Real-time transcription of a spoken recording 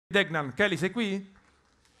Degnan, Kelly, sei qui?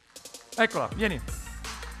 Eccola, vieni.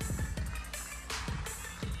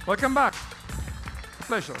 Welcome back. A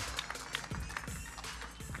pleasure.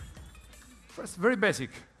 First, very basic.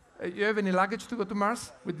 You have any luggage to go to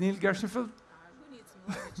Mars with Neil Gershenfeld? Who needs some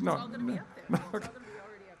luggage? No. It's all going to be up there. No, It's all okay. going to be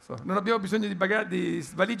already up So, non abbiamo bisogno di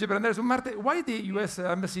valigie per andare su Marte. Why the US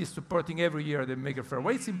Embassy is supporting every year the Maker Faire?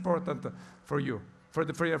 Why it's important for you, for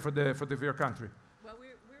your country? Well,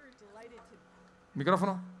 we're delighted to.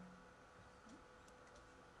 Microfono?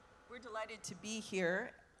 We're delighted to be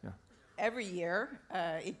here. Yeah. Every year.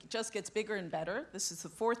 It just gets bigger and better. This is the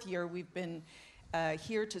 4th year we've been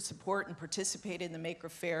here to support and participate in the Maker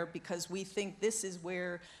Faire because we think this is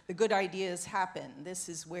where the good ideas happen. This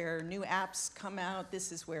is where new apps come out.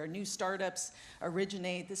 This is where new startups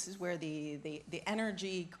originate. This is where the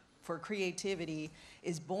energy for creativity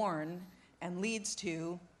is born and leads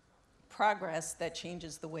to progress that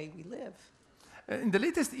changes the way we live. In the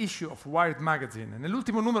latest issue of Wired Magazine,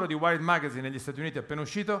 nell'ultimo numero di Wired Magazine negli Stati Uniti appena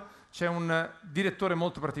uscito, c'è un direttore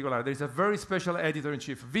molto particolare. There is a very special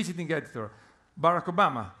editor-in-chief, visiting editor, Barack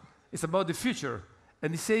Obama. It's about the future.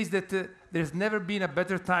 And he says that there's never been a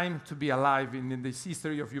better time to be alive in this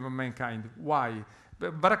history of human mankind. Why?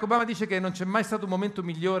 Barack Obama dice che non c'è mai stato un momento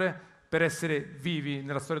migliore per essere vivi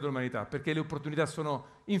nella storia dell'umanità, perché le opportunità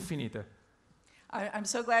sono infinite. I'm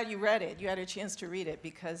so glad you read it. You had a chance to read it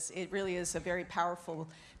because it really is a very powerful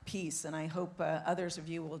piece, and I hope others of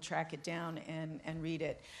you will track it down and read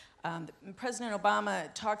it. President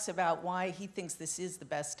Obama talks about why he thinks this is the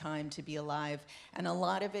best time to be alive, and a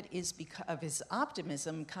lot of it is because of his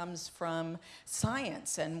optimism comes from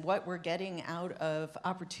science and what we're getting out of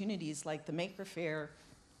opportunities like the Maker Faire,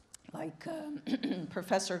 like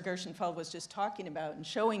Professor Gershenfeld was just talking about and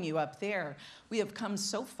showing you up there. We have come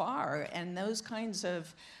so far, and those kinds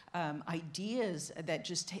of ideas that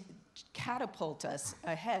just catapult us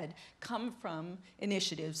ahead come from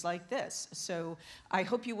initiatives like this. So I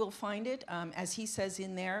hope you will find it. As he says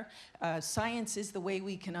in there, science is the way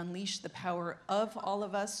we can unleash the power of all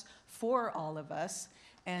of us, for all of us.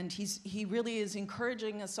 And he really is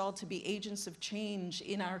encouraging us all to be agents of change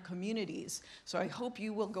in our communities. So I hope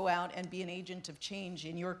you will go out and be an agent of change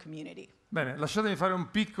in your community. Bene, lasciatemi fare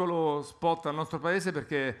un piccolo spot al nostro paese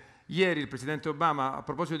perché ieri il Presidente Obama, a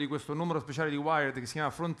proposito di questo numero speciale di Wired che si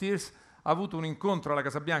chiama Frontiers, ha avuto un incontro alla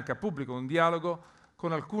Casa Bianca pubblico, un dialogo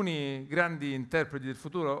con alcuni grandi interpreti del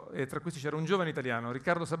futuro, e tra questi c'era un giovane italiano,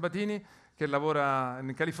 Riccardo Sabatini, che lavora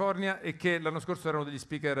in California e che l'anno scorso era uno degli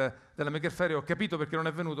speaker della Maker Faire. Ho capito perché non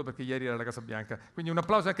è venuto, perché ieri era alla Casa Bianca. Quindi un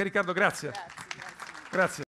applauso anche a Riccardo, grazie. Grazie. Grazie.